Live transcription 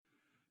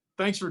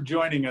Thanks for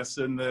joining us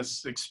in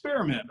this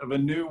experiment of a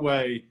new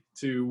way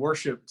to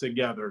worship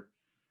together.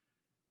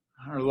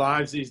 Our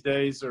lives these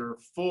days are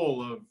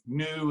full of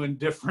new and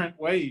different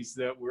ways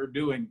that we're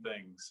doing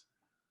things.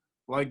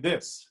 Like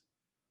this,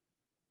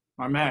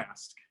 my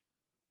mask.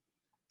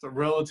 It's a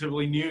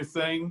relatively new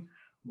thing.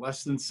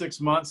 Less than 6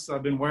 months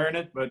I've been wearing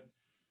it, but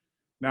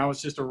now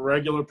it's just a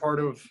regular part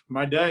of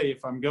my day.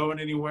 If I'm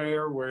going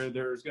anywhere where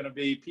there's going to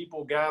be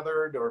people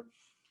gathered or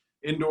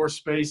indoor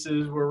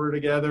spaces where we're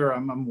together,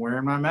 I'm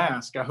wearing my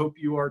mask. I hope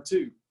you are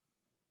too.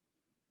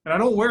 And I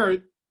don't wear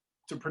it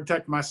to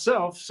protect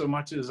myself so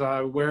much as I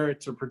wear it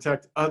to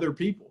protect other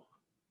people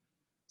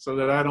so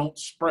that I don't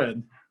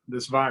spread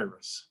this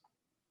virus.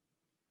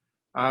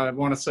 I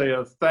want to say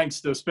a thanks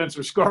to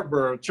Spencer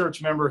Scarborough, a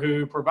church member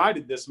who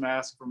provided this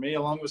mask for me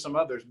along with some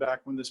others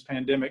back when this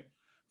pandemic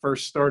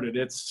first started.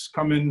 It's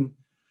come in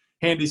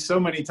handy so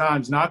many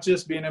times, not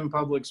just being in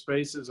public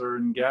spaces or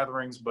in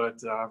gatherings,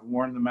 but I've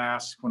worn the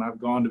mask when I've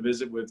gone to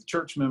visit with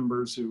church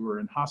members who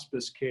were in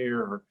hospice care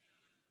or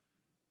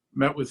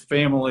met with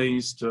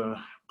families to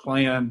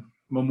plan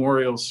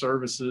memorial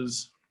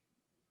services.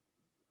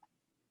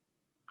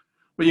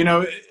 But you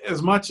know,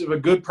 as much of a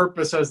good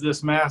purpose as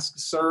this mask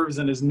serves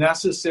and as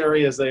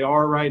necessary as they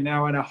are right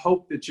now, and I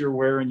hope that you're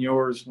wearing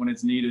yours when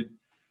it's needed,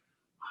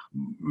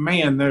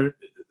 man, they're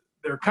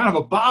kind of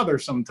a bother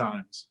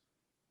sometimes.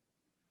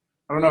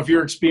 I don't know if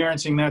you're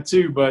experiencing that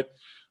too, but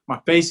my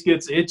face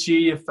gets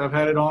itchy if I've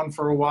had it on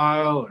for a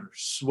while, or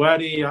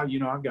sweaty.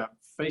 I've got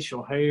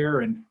facial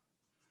hair, and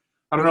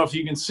I don't know if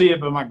you can see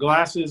it, but my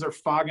glasses are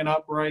fogging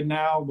up right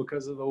now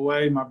because of the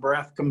way my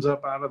breath comes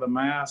up out of the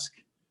mask.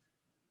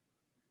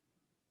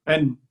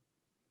 And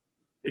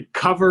it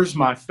covers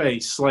my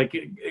face, like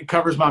it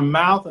covers my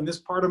mouth and this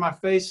part of my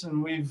face.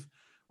 And we've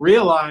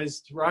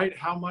realized, right,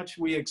 how much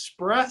we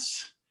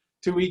express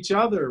to each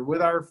other with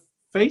our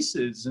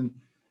faces. And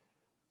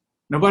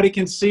nobody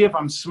can see if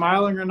I'm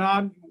smiling or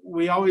not.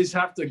 We always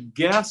have to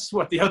guess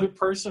what the other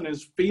person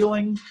is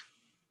feeling.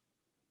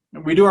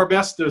 And we do our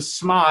best to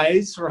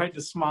smize, right? To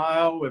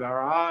smile with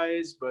our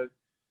eyes, but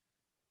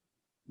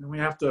we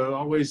have to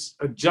always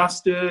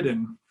adjust it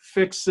and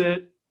fix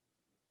it.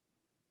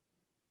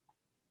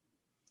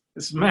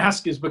 This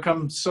mask has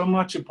become so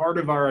much a part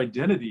of our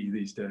identity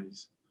these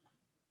days.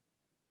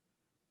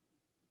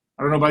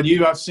 I don't know about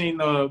you, I've seen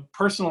the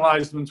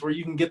personalized ones where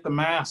you can get the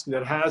mask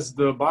that has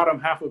the bottom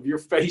half of your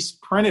face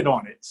printed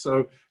on it.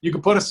 So you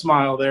can put a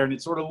smile there and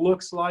it sort of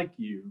looks like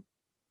you.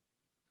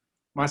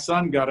 My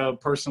son got a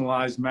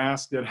personalized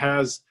mask that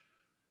has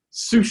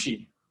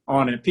sushi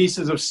on it,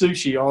 pieces of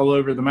sushi all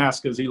over the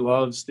mask because he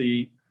loves to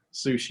eat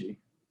sushi.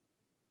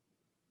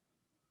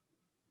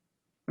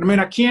 I mean,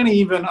 I can't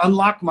even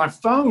unlock my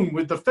phone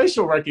with the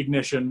facial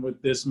recognition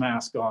with this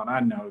mask on. I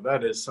know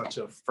that is such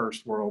a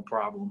first world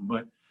problem,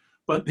 but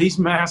these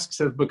masks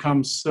have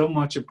become so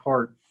much a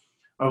part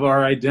of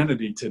our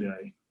identity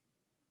today.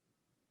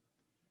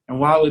 And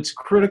while it's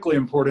critically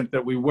important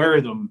that we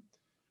wear them,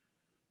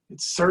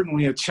 it's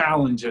certainly a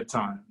challenge at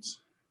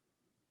times.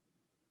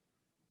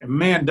 And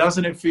man,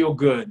 doesn't it feel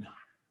good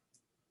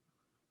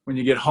when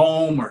you get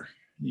home or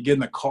you get in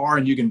the car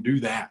and you can do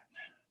that.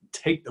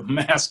 Take the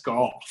mask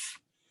off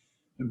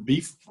and be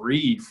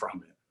free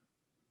from it.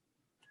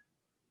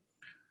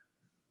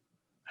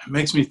 It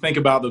makes me think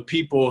about the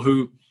people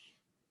who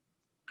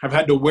have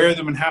had to wear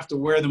them and have to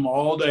wear them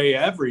all day,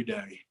 every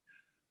day,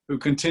 who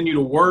continue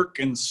to work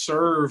and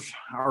serve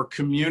our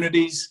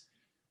communities,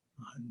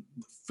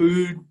 the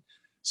food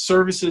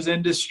services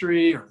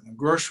industry, or the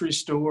grocery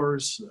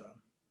stores, the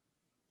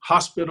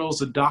hospitals,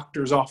 the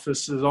doctor's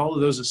offices, all of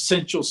those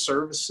essential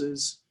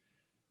services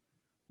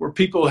where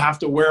people have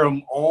to wear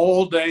them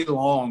all day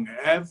long,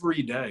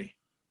 every day.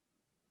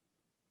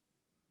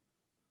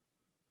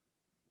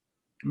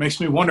 It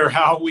makes me wonder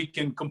how we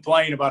can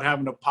complain about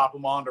having to pop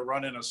them on to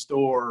run in a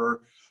store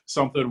or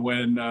something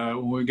when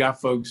we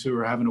got folks who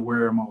are having to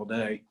wear them all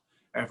day,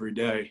 every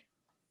day.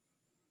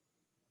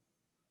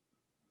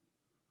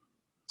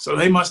 So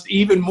they must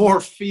even more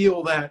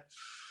feel that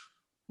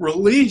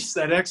release,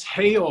 that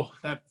exhale,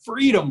 that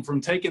freedom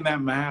from taking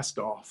that mask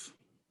off,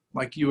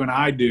 like you and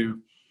I do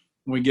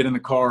when we get in the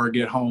car or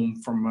get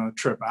home from a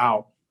trip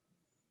out.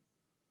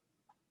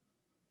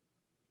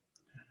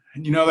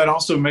 And you know, that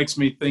also makes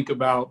me think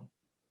about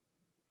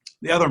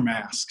the other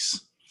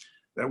masks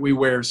that we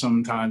wear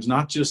sometimes,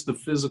 not just the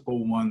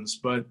physical ones,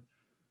 but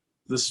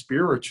the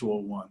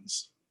spiritual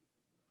ones.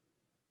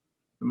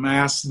 The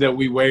masks that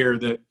we wear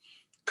that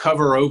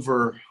cover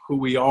over who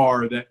we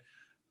are, that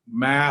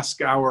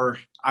mask our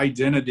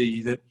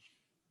identity,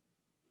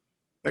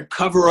 that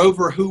cover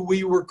over who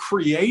we were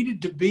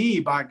created to be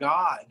by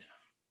God.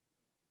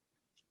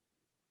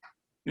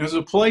 You know, there's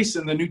a place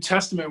in the New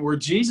Testament where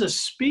Jesus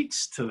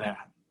speaks to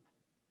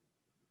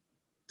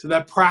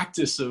that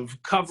practice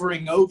of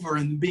covering over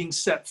and being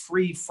set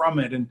free from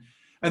it. And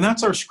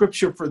that's our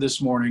scripture for this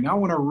morning. I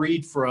want to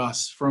read for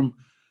us from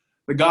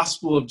the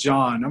Gospel of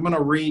John. I'm going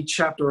to read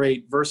chapter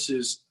 8,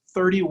 verses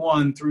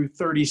 31 through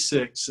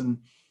 36. And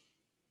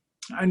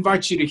I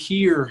invite you to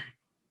hear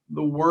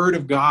the word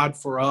of God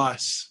for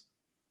us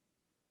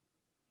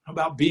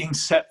about being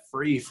set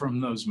free from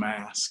those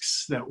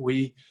masks that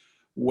we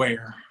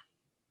wear.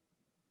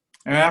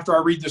 And after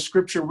I read the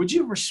scripture, would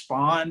you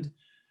respond?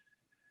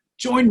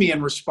 Join me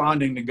in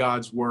responding to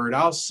God's word.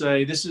 I'll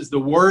say, this is the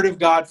word of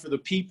God for the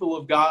people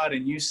of God,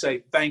 and you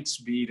say, thanks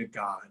be to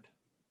God.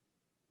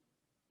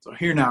 So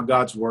hear now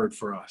God's word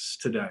for us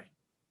today.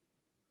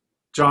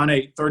 John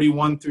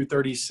 8:31 through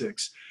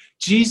 36.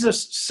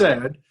 Jesus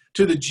said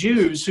to the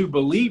Jews who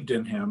believed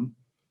in him,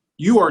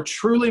 "You are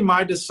truly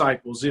my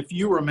disciples if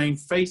you remain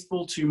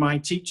faithful to my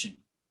teaching.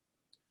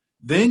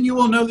 Then you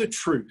will know the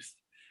truth,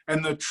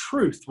 and the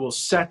truth will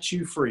set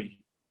you free."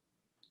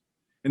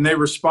 And they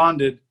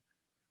responded,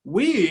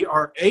 "We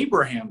are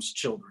Abraham's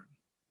children.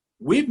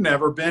 We've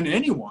never been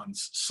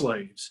anyone's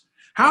slaves.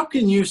 How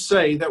can you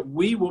say that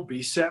we will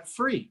be set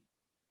free?"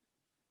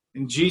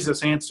 And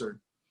Jesus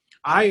answered,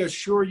 "I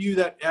assure you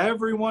that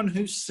everyone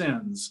who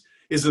sins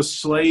is a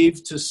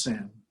slave to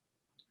sin.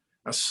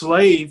 A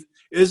slave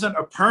isn't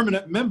a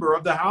permanent member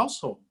of the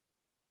household,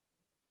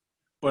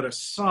 but a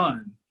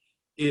son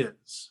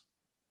is.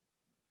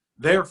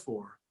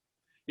 Therefore,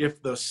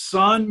 if the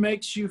Son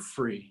makes you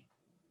free,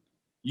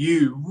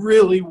 you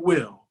really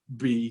will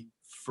be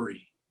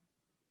free."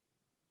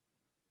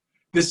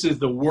 This is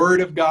the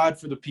word of God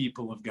for the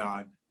people of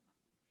God.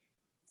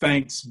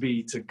 Thanks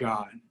be to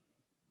God.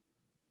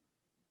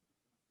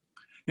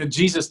 And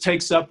Jesus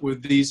takes up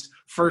with these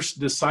first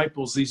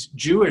disciples, these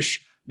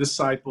Jewish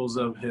disciples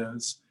of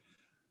his,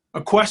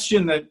 a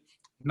question that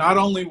not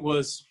only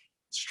was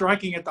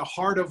striking at the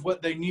heart of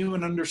what they knew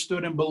and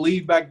understood and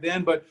believed back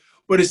then, but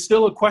is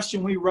still a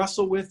question we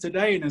wrestle with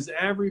today and is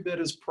every bit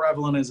as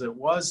prevalent as it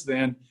was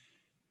then.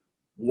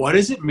 What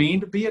does it mean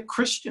to be a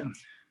Christian?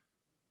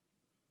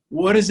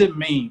 What does it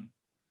mean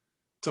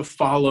to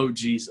follow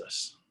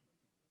Jesus?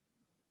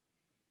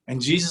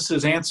 And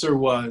Jesus' answer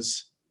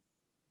was,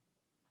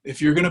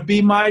 if you're going to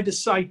be my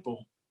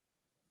disciple,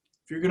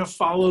 if you're going to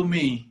follow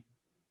me,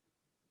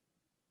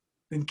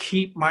 then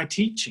keep my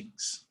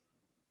teachings.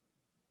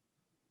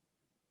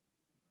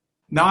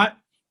 Not,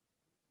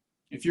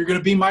 if you're going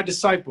to be my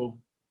disciple,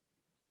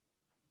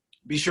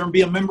 be sure and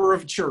be a member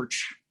of a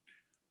church,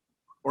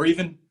 or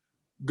even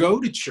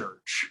go to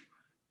church,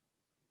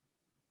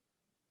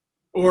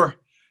 or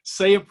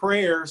say a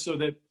prayer so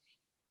that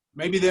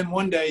maybe then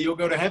one day you'll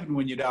go to heaven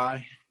when you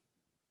die.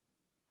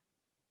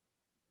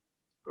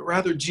 But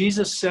rather,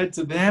 Jesus said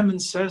to them and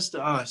says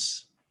to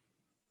us,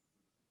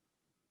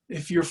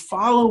 if you're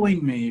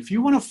following me, if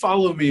you want to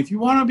follow me, if you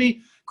want to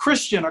be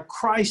Christian, a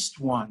Christ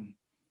one,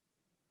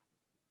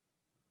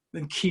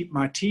 then keep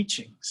my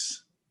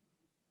teachings.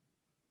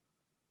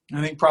 I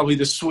think probably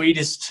the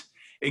sweetest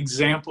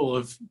example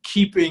of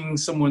keeping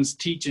someone's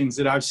teachings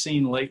that I've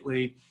seen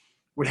lately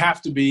would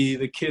have to be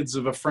the kids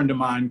of a friend of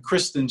mine,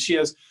 Kristen. She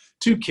has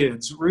two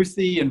kids,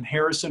 Ruthie and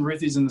Harrison.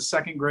 Ruthie's in the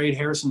second grade.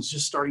 Harrison's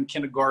just starting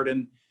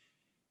kindergarten.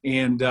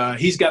 And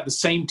he's got the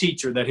same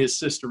teacher that his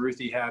sister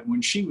Ruthie had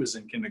when she was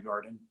in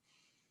kindergarten.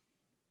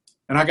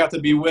 And I got to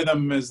be with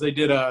them as they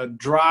did a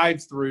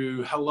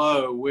drive-through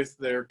hello with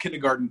their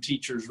kindergarten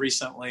teachers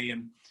recently.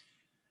 And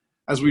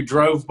as we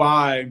drove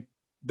by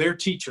their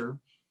teacher,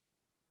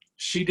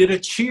 she did a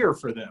cheer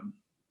for them.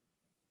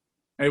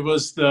 It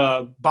was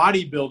the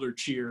bodybuilder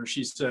cheer,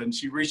 she said. And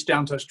she reached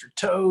down, touched her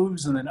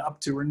toes, and then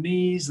up to her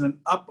knees, and then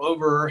up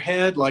over her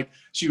head like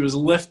she was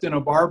lifting a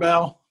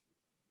barbell.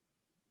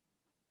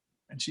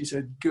 And she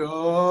said,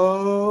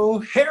 "Go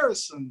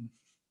Harrison."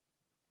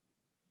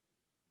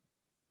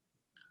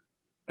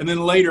 And then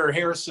later,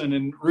 Harrison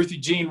and Ruthie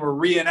Jean were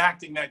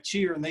reenacting that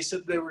cheer, and they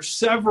said there were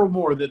several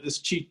more that this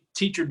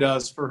teacher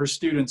does for her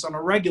students on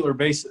a regular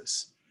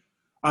basis.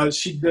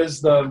 She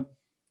does the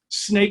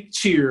snake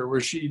cheer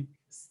where she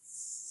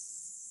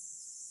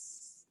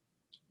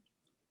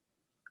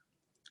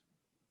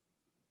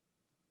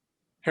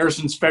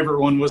Harrison's favorite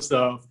one was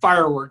the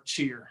firework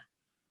cheer.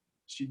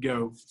 She'd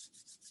go,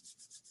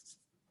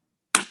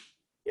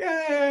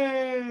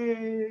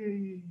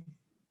 "Yay!"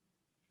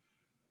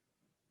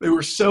 They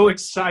were so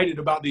excited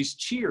about these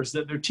cheers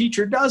that their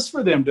teacher does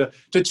for them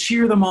to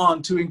cheer them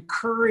on, to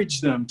encourage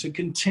them to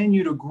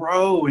continue to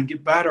grow and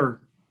get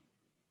better,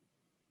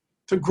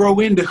 to grow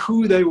into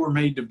who they were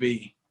made to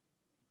be.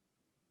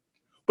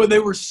 But they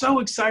were so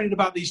excited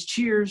about these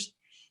cheers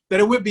that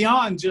it went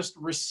beyond just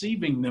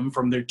receiving them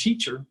from their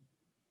teacher.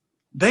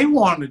 They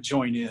want to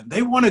join in.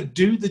 They want to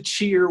do the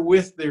cheer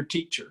with their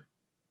teacher.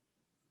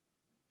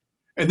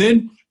 And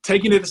then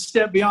taking it a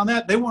step beyond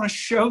that, they want to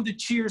show the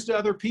cheers to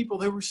other people.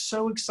 They were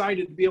so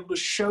excited to be able to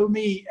show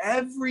me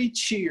every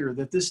cheer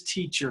that this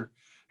teacher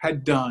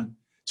had done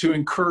to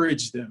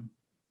encourage them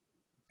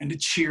and to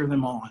cheer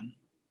them on.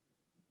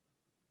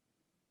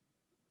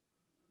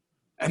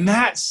 And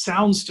that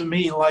sounds to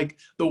me like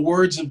the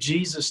words of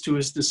Jesus to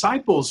his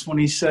disciples when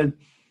he said,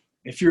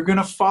 if you're going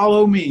to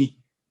follow me,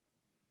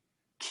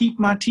 keep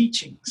my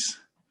teachings.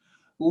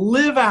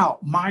 Live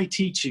out my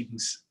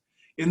teachings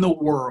in the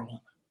world.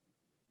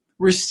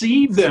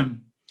 Receive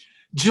them.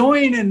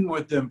 Join in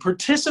with them.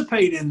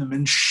 Participate in them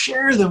and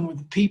share them with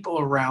the people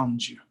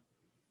around you.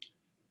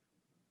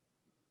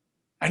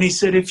 And he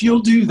said, if you'll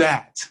do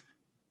that,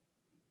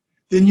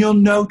 then you'll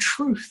know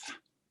truth.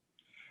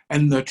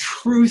 And the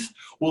truth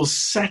will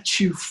set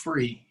you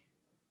free.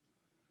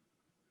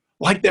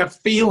 Like that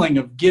feeling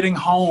of getting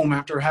home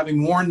after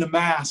having worn the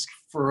mask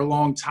for a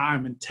long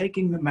time and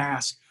taking the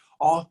mask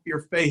off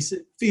your face.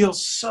 It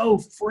feels so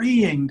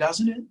freeing,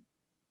 doesn't it?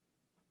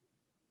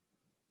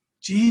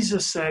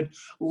 Jesus said,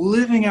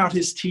 living out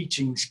his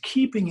teachings,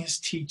 keeping his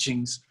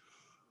teachings,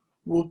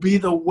 will be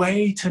the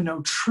way to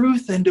know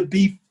truth and to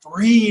be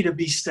free, to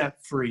be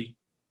set free.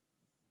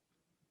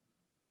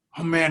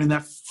 Oh man, and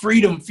that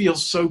freedom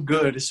feels so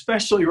good,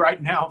 especially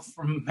right now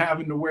from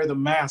having to wear the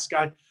mask.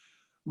 I'm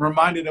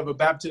reminded of a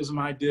baptism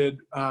I did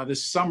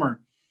this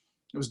summer.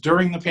 It was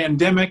during the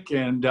pandemic,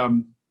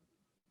 and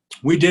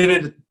we did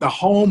it at the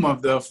home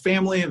of the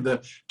family of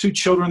the two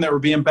children that were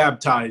being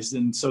baptized.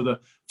 And so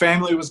the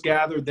family was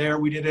gathered there.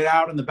 We did it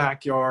out in the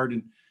backyard,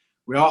 and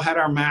we all had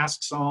our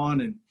masks on,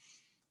 and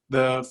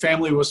the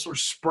family was sort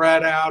of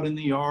spread out in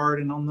the yard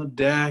and on the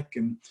deck.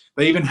 And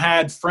they even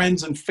had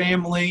friends and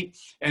family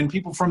and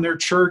people from their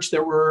church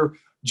that were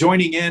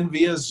joining in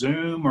via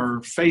Zoom or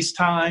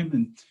FaceTime.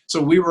 And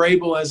so we were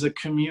able as a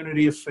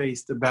community of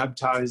faith to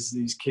baptize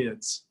these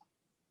kids.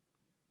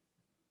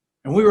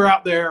 And we were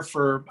out there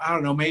for, I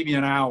don't know, maybe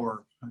an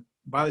hour.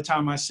 By the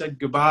time I said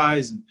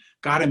goodbyes and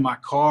got in my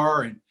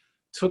car and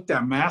took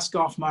that mask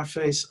off my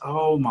face,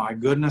 oh my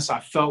goodness, I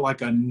felt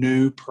like a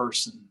new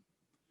person.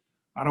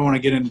 I don't want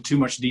to get into too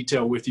much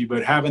detail with you,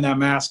 but having that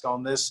mask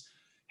on this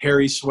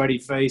hairy, sweaty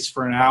face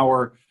for an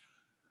hour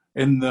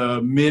in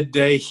the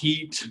midday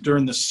heat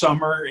during the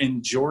summer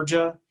in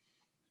Georgia,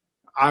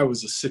 I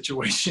was a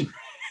situation.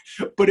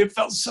 But it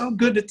felt so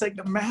good to take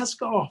the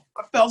mask off.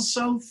 I felt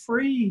so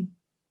free.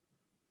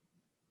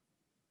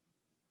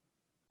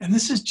 And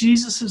this is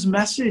Jesus's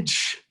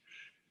message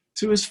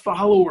to his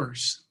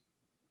followers,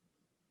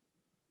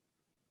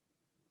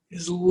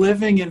 is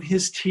living in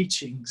his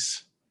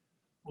teachings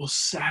will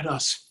set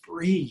us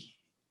free.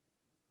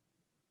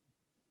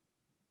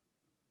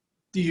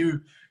 Do you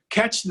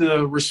catch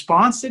the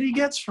response that he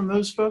gets from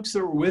those folks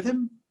that were with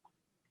him?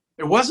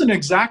 It wasn't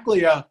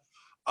exactly a,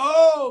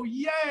 oh,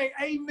 yay,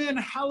 amen,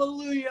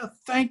 hallelujah,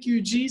 thank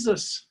you,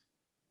 Jesus.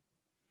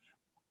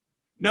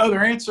 No,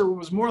 their answer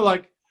was more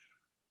like,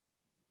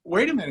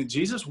 wait a minute,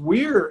 Jesus,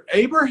 we're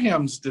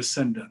Abraham's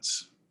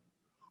descendants.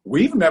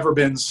 We've never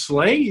been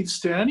slaves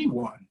to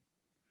anyone.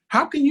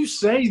 How can you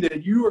say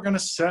that you are going to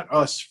set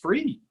us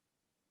free?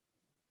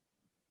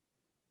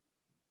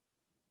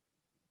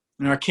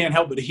 And I can't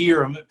help but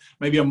hear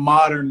maybe a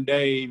modern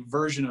day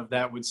version of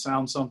that would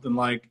sound something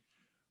like,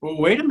 well,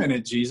 wait a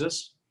minute,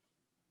 Jesus.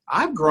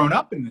 I've grown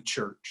up in the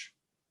church.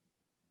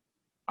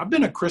 I've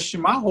been a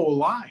Christian my whole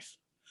life.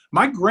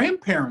 My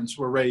grandparents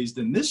were raised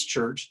in this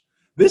church.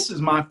 This is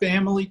my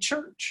family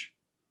church.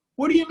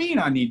 What do you mean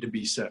I need to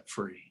be set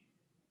free?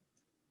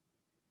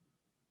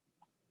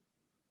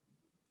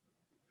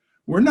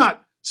 We're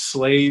not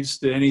slaves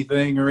to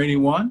anything or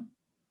anyone.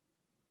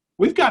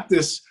 We've got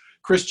this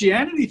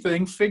Christianity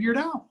thing figured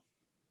out.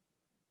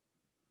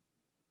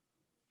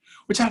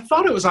 Which I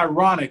thought it was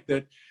ironic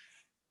that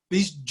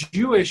these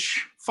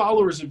Jewish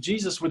followers of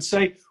Jesus would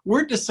say,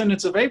 we're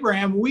descendants of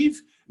Abraham.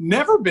 We've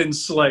never been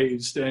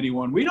slaves to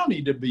anyone. We don't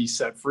need to be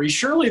set free.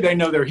 Surely they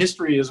know their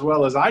history as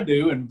well as I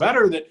do, and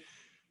better that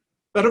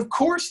of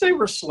course they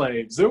were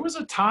slaves. There was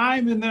a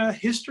time in the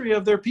history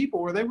of their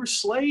people where they were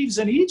slaves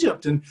in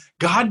Egypt, and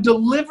God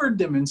delivered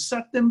them and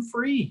set them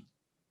free.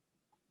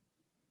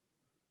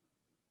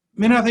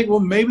 Then I think, well,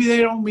 maybe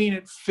they don't mean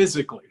it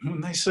physically.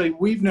 When they say,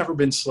 we've never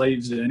been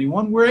slaves to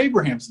anyone, we're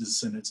Abraham's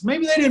descendants.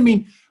 Maybe they didn't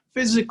mean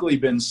physically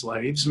been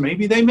slaves.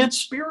 Maybe they meant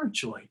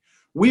spiritually.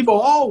 We've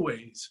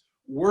always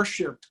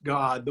worshiped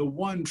God, the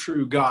one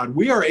true God.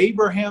 We are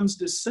Abraham's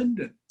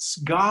descendants,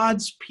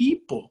 God's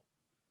people.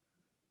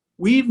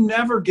 We've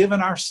never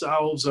given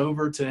ourselves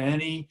over to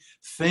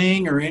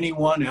anything or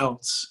anyone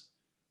else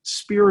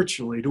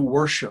spiritually to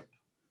worship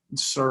and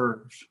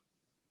serve.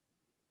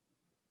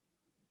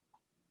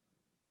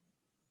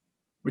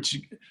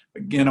 Which,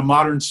 again, a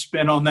modern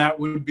spin on that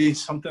would be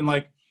something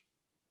like,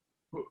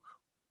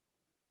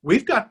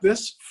 we've got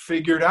this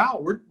figured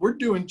out. We're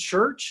doing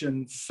church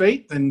and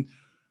faith and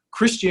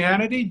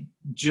Christianity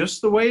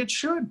just the way it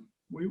should.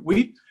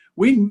 We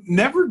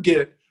never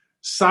get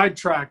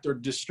sidetracked or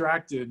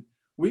distracted.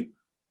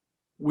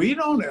 We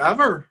don't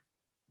ever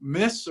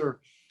miss or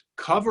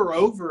cover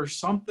over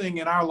something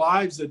in our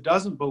lives that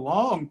doesn't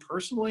belong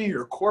personally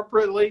or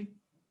corporately.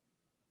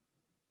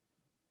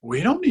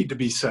 We don't need to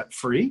be set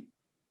free.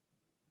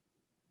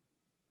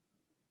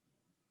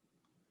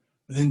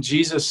 Then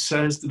Jesus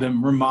says to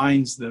them,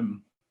 reminds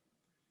them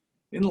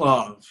in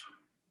love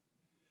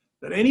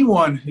that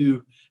anyone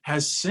who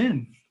has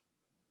sin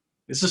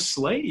is a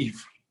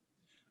slave,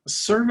 a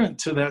servant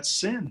to that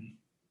sin.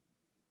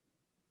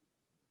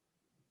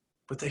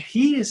 But that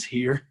he is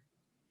here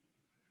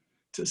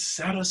to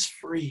set us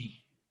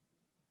free.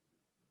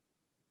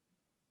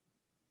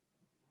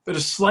 That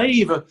a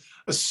slave,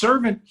 a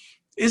servant,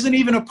 isn't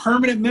even a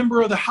permanent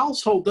member of the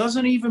household,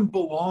 doesn't even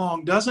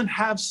belong, doesn't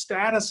have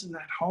status in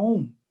that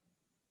home.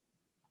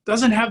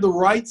 doesn't have the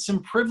rights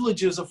and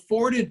privileges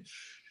afforded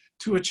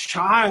to a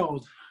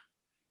child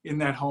in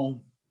that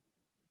home,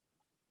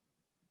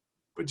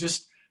 but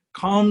just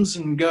comes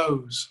and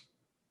goes.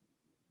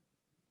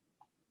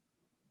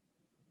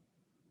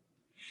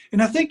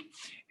 And I think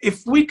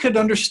if we could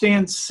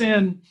understand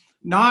sin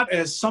not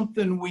as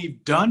something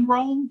we've done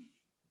wrong,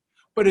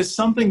 but as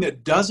something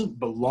that doesn't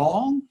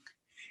belong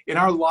in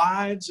our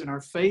lives, in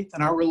our faith,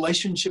 and our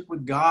relationship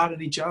with God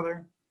and each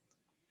other,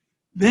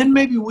 then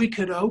maybe we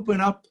could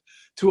open up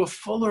to a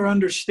fuller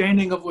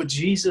understanding of what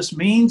Jesus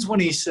means when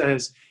he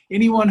says,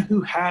 anyone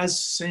who has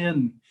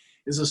sin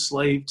is a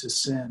slave to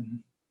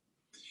sin.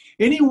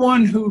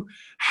 Anyone who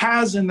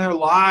has in their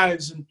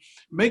lives and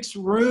makes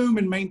room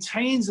and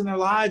maintains in their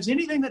lives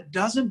anything that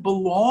doesn't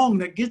belong,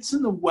 that gets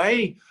in the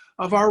way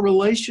of our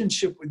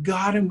relationship with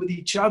God and with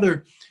each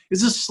other,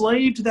 is a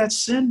slave to that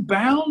sin,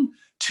 bound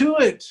to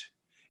it,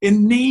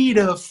 in need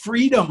of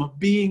freedom, of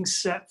being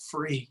set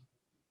free.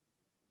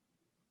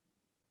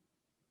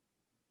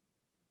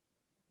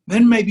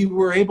 Then maybe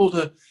we're able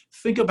to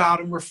think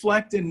about and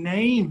reflect and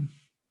name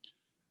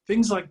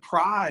things like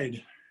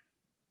pride,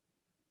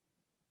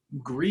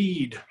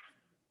 greed,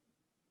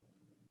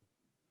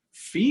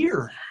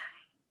 fear,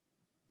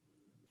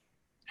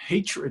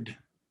 hatred,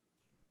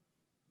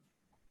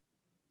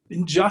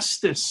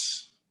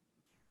 injustice.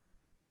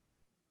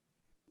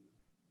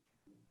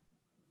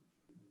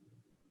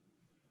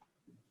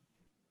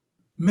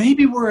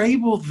 Maybe we're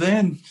able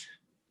then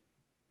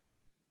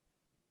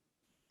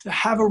to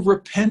have a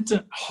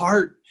repentant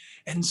heart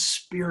and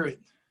spirit.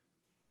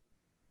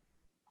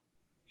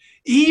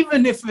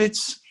 Even if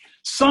it's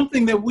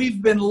something that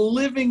we've been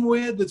living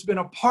with, that's been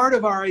a part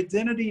of our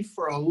identity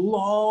for a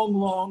long,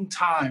 long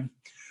time.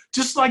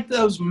 Just like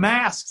those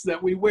masks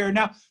that we wear.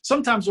 Now,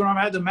 sometimes when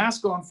I've had the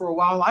mask on for a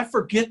while, I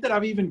forget that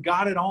I've even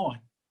got it on.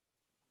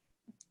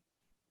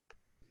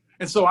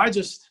 And so I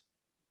just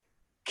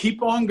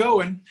keep on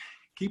going,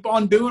 keep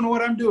on doing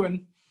what I'm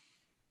doing,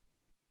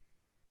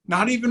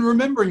 not even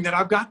remembering that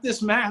I've got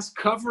this mask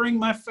covering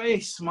my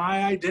face,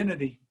 my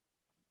identity.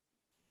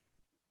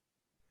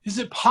 Is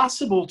it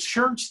possible,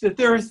 church, that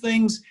there are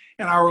things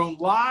in our own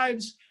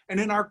lives and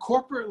in our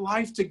corporate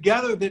life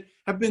together that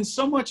have been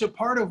so much a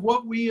part of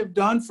what we have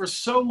done for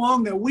so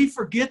long that we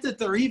forget that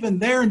they're even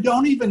there and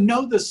don't even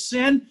know the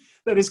sin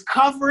that is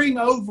covering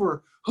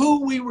over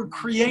who we were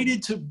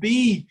created to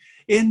be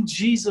in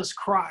Jesus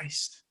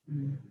Christ?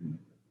 Mm-hmm.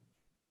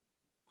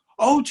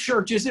 Oh,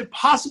 church, is it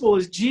possible,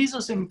 as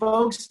Jesus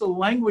invokes the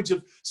language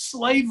of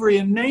slavery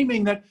and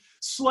naming that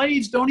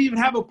slaves don't even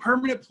have a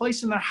permanent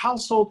place in the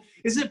household,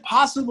 is it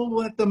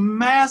possible that the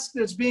mask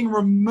that's being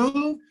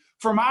removed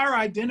from our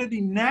identity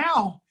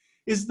now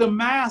is the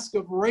mask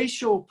of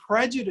racial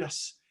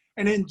prejudice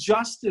and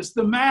injustice,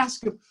 the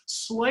mask of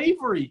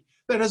slavery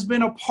that has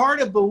been a part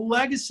of the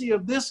legacy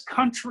of this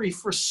country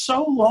for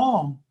so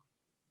long?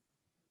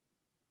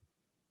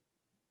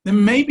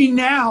 Then maybe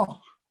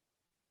now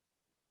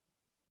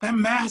that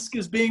mask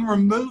is being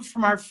removed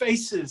from our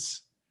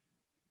faces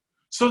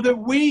so that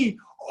we,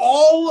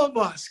 all of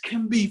us,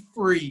 can be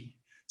free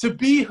to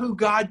be who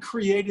God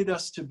created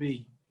us to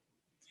be.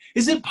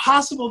 Is it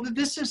possible that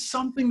this is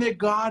something that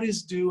God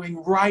is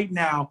doing right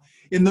now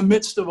in the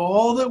midst of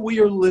all that we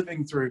are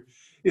living through?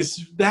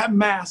 Is that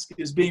mask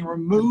is being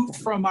removed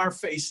from our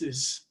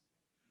faces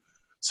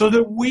so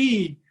that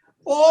we,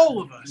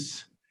 all of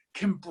us,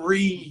 can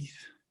breathe,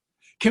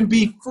 can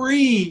be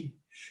free,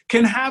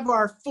 can have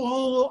our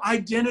full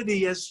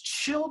identity as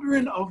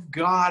children of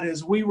God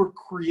as we were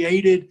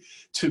created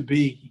to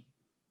be.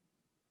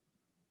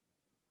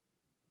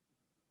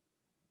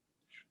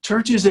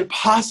 Church, is it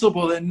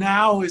possible that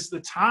now is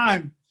the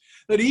time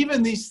that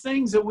even these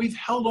things that we've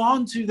held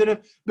on to that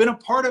have been a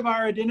part of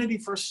our identity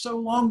for so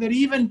long, that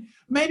even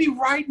maybe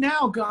right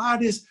now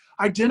God is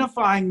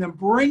identifying them,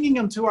 bringing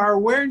them to our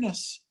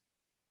awareness?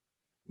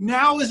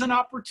 Now is an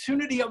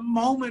opportunity, a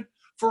moment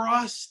for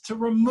us to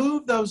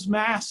remove those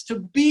masks, to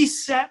be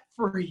set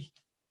free.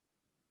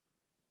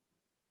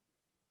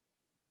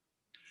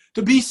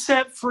 To be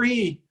set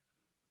free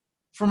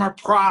from our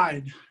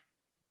pride,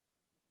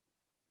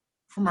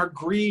 from our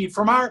greed,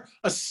 from our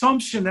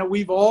assumption that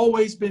we've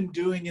always been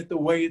doing it the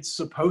way it's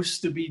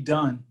supposed to be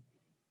done,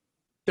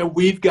 that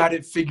we've got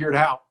it figured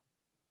out.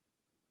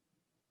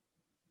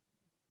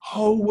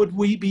 Oh, would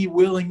we be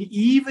willing,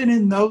 even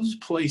in those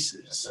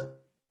places,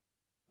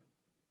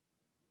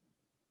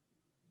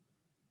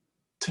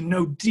 to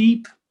know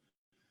deep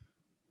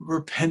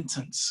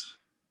repentance,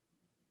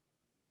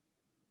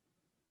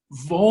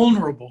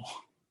 vulnerable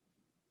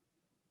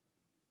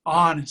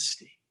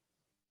honesty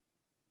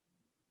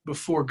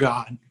before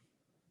God,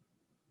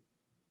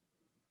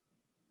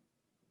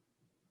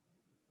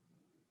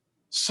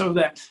 so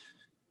that,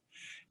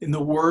 in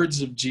the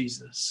words of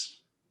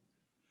Jesus,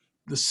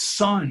 the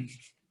Son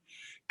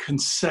can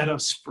set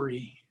us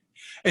free.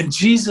 And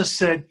Jesus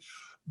said,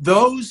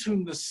 those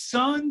whom the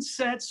Son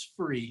sets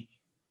free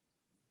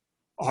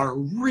are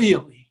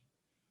really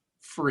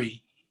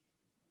free.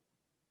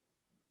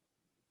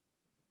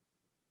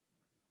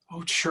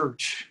 Oh,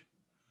 church,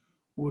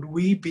 would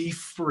we be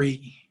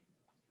free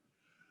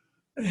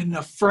in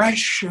a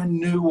fresh and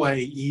new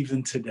way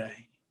even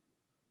today.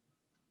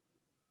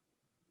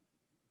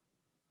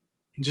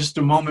 In just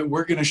a moment,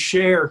 we're going to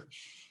share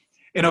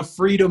in a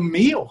freedom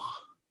meal,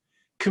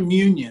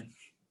 communion.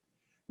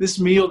 This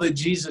meal that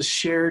Jesus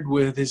shared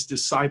with his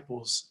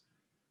disciples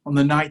on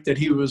the night that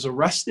he was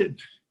arrested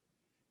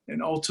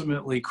and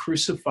ultimately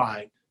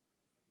crucified.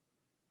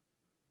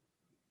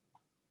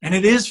 And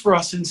it is for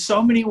us in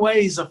so many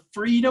ways a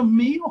freedom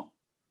meal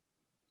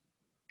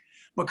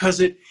because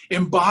it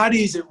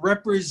embodies, it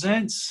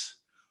represents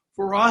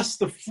for us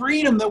the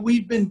freedom that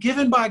we've been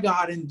given by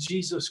God in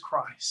Jesus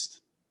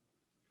Christ.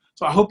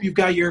 So I hope you've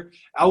got your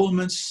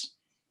elements.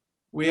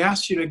 We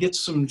ask you to get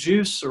some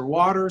juice or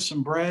water,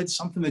 some bread,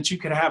 something that you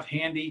could have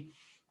handy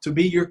to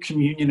be your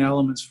communion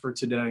elements for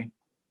today.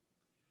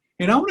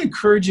 And I want to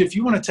encourage you, if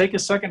you want to take a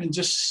second and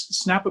just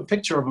snap a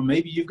picture of them,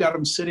 maybe you've got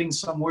them sitting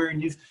somewhere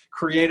and you've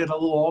created a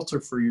little altar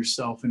for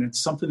yourself, and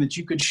it's something that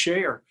you could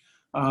share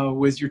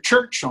with your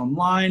church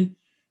online.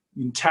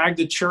 You can tag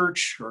the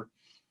church, or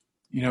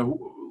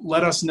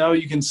let us know.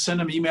 You can send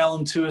them, email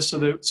them to us so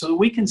that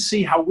we can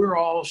see how we're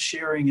all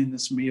sharing in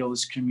this meal,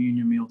 this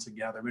communion meal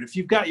together. But if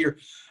you've got your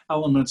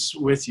elements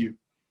with you,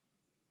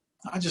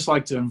 I'd just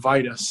like to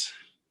invite us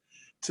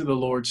to the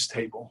Lord's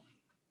table,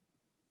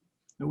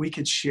 that we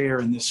could share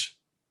in this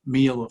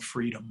meal of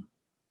freedom.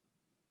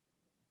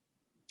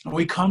 And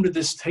we come to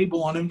this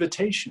table on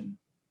invitation,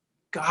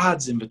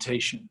 God's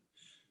invitation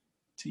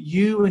to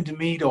you and to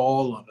me, to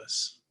all of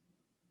us.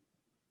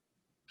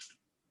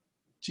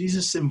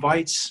 Jesus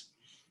invites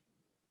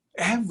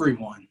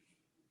everyone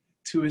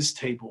to his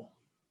table,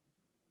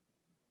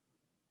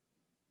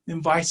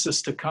 invites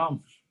us to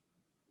come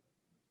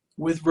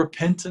with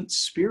repentant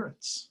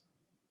spirits,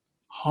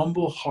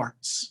 humble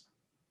hearts,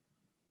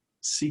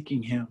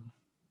 seeking him.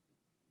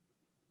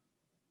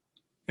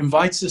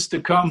 Invites us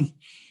to come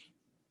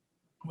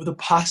with a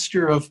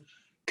posture of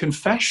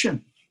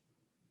confession,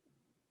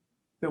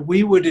 that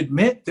we would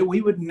admit, that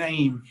we would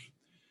name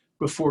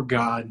before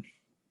God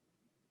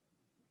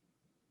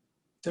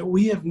that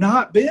we have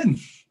not been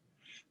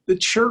the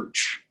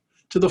church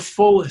to the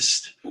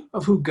fullest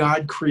of who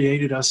God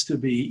created us to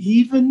be,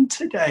 even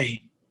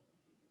today.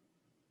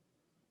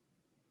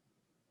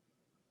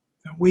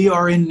 That we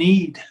are in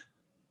need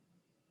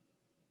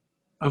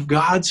of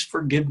God's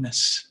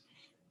forgiveness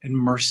and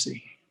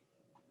mercy.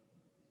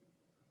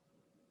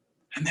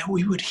 And that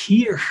we would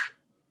hear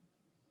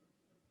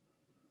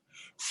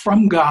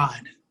from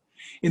God,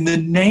 in the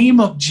name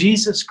of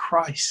Jesus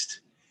Christ,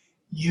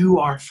 you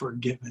are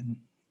forgiven.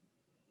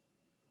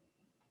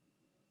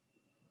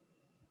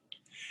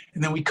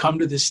 And then we come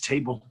to this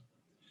table,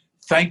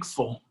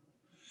 thankful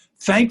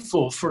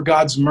for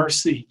God's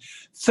mercy,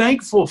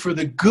 thankful for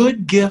the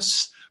good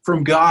gifts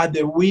from God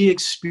that we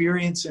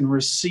experience and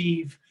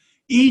receive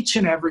each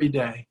and every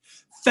day,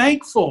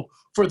 thankful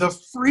for the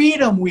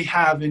freedom we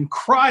have in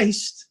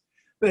Christ,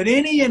 that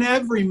any and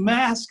every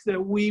mask that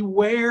we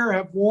wear,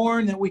 have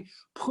worn, that we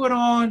put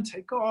on,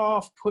 take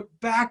off, put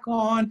back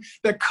on,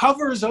 that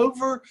covers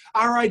over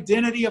our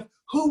identity of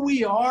who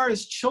we are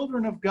as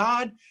children of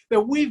God,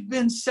 that we've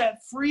been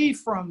set free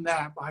from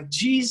that by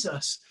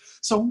Jesus.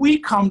 So we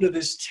come to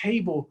this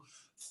table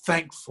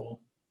thankful.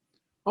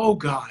 Oh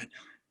God,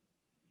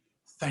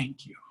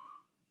 thank you.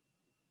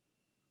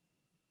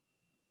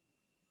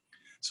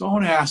 So I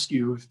want to ask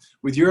you,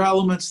 with your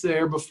elements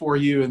there before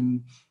you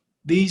and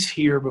these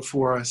here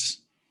before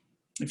us,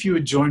 if you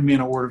would join me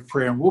in a word of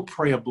prayer, and we'll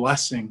pray a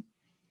blessing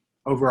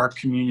over our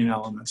communion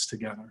elements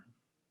together.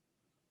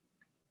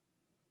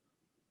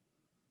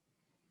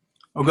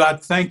 Oh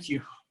God, thank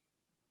you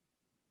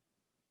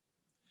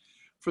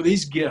for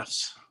these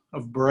gifts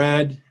of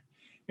bread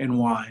and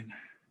wine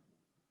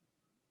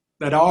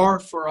that are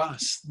for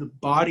us the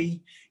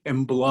body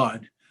and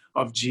blood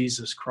of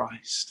Jesus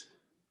Christ.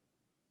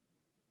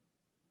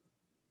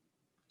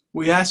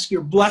 We ask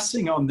your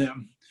blessing on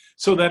them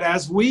so that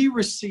as we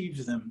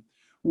receive them,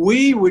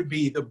 we would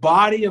be the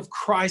body of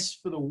Christ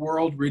for the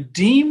world,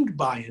 redeemed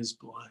by his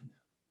blood.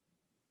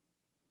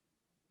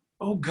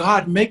 Oh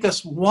God, make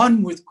us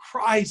one with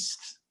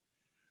Christ,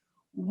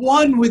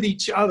 one with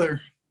each other,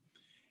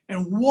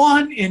 and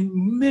one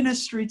in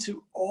ministry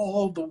to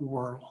all the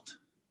world.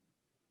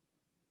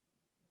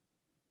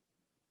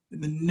 In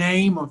the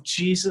name of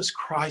Jesus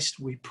Christ,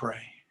 we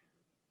pray.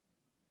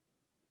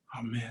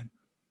 Amen.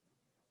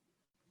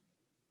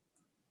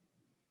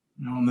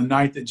 And on the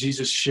night that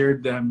Jesus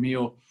shared that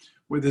meal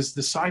with his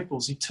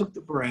disciples, he took the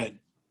bread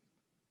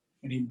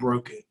and he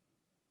broke it.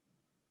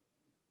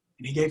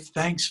 And he gave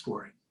thanks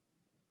for it.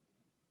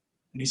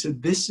 And he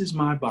said, "This is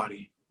my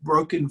body,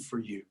 broken for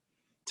you.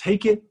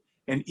 Take it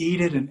and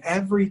eat it, and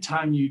every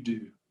time you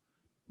do,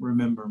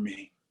 remember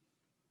me."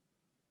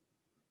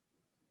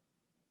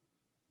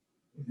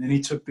 And then he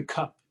took the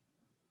cup.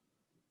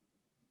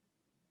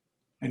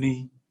 And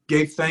he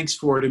gave thanks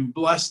for it and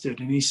blessed it.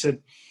 And he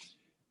said,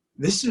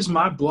 "This is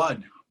my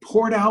blood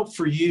poured out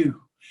for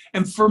you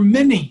and for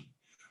many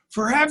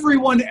for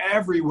everyone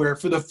everywhere,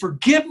 for the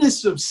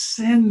forgiveness of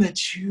sin,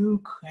 that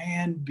you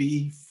can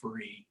be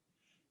free.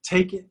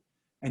 Take it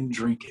and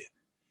drink it.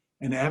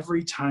 And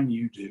every time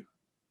you do,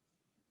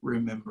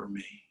 remember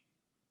me.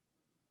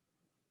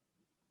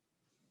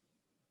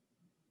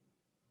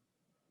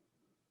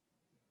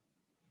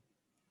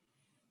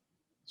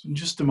 So in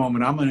just a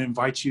moment, I'm going to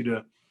invite you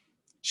to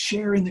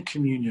share in the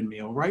communion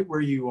meal right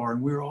where you are,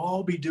 and we'll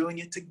all be doing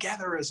it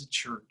together as a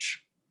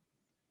church.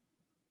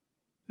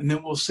 And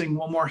then we'll sing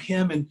one more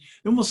hymn, and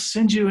then we'll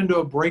send you into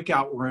a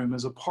breakout room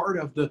as a part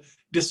of the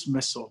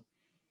dismissal.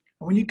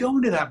 And when you go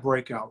into that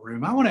breakout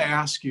room, I want to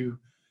ask you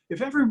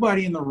if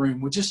everybody in the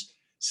room would just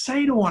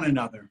say to one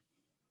another,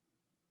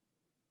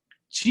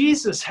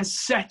 Jesus has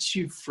set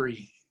you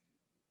free.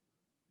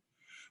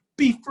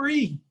 Be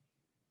free.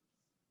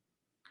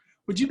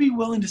 Would you be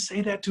willing to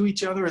say that to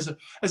each other as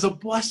a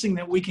blessing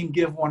that we can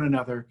give one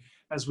another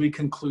as we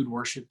conclude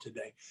worship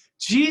today?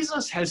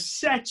 Jesus has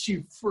set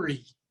you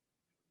free.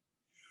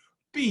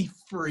 Be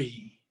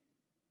free.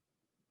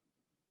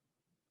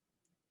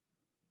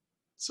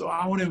 So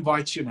I want to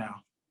invite you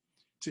now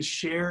to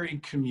share in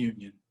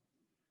communion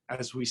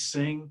as we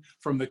sing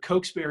from the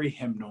Cokesbury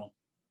hymnal,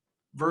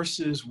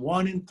 verses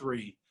 1 and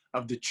 3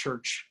 of the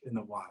Church in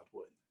the Wild.